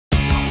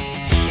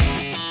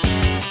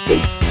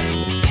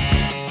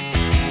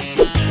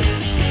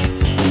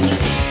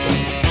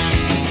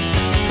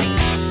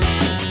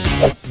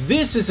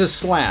This is a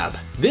slab.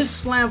 This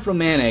slab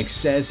from Annex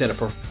says that a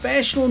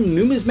professional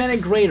numismatic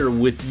grader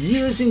with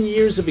years and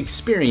years of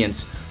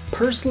experience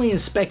personally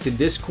inspected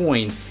this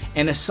coin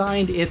and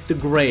assigned it the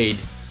grade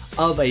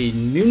of a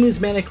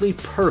numismatically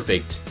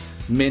perfect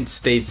mint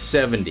state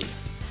 70.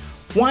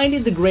 Why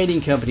did the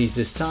grading companies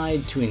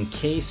decide to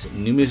encase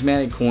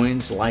numismatic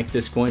coins like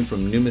this coin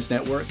from Numis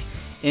Network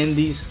in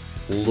these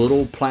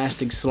little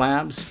plastic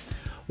slabs?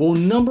 Well,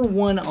 number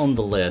one on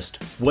the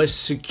list was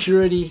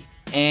security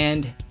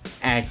and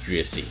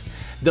accuracy.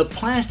 The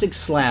plastic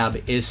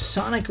slab is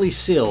sonically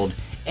sealed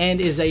and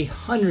is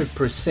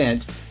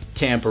 100%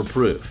 tamper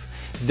proof.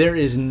 There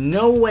is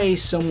no way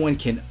someone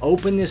can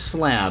open this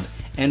slab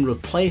and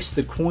replace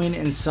the coin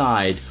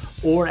inside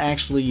or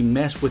actually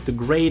mess with the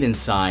grade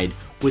inside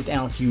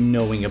without you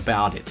knowing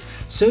about it.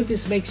 So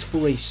this makes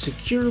for a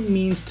secure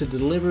means to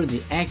deliver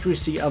the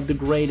accuracy of the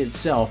grade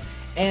itself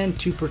and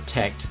to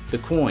protect the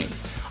coin.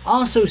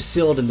 Also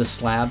sealed in the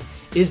slab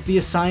is the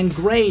assigned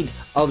grade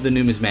of the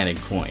numismatic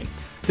coin.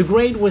 The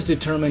grade was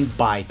determined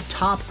by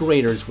top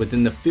graders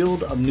within the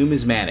field of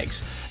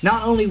numismatics.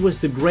 Not only was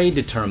the grade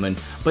determined,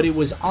 but it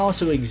was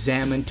also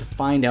examined to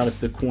find out if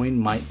the coin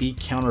might be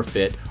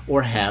counterfeit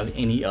or have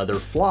any other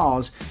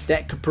flaws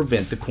that could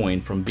prevent the coin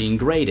from being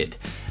graded.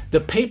 The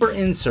paper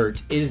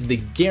insert is the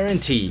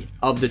guarantee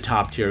of the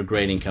top tier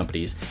grading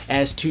companies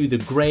as to the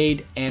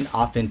grade and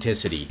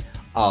authenticity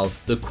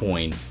of the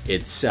coin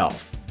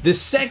itself. The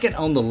second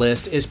on the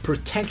list is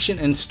protection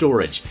and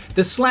storage.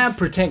 The slab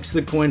protects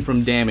the coin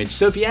from damage,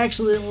 so if you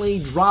accidentally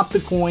drop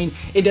the coin,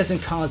 it doesn't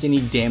cause any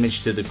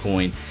damage to the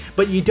coin.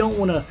 But you don't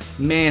want to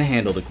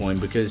manhandle the coin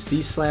because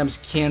these slabs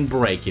can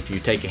break if you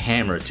take a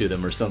hammer to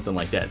them or something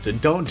like that, so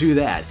don't do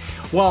that.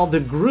 While the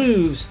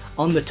grooves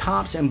on the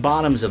tops and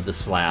bottoms of the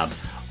slab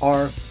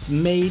are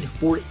made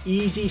for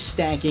easy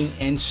stacking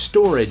and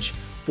storage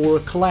for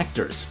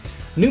collectors.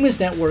 Numis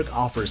Network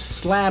offers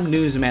slab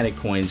numismatic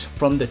coins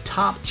from the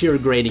top tier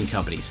grading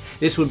companies.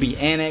 This would be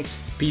Annex,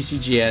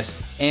 PCGS,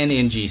 and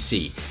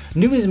NGC.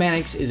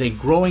 Numismatics is a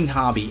growing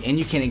hobby and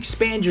you can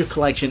expand your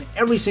collection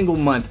every single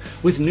month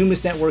with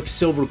Numis Network's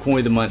Silver Coin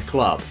of the Month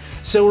Club.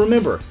 So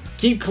remember,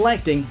 keep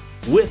collecting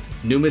with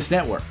Numis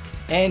Network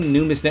and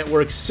Numis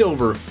Network's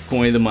Silver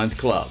Coin of the Month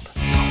Club.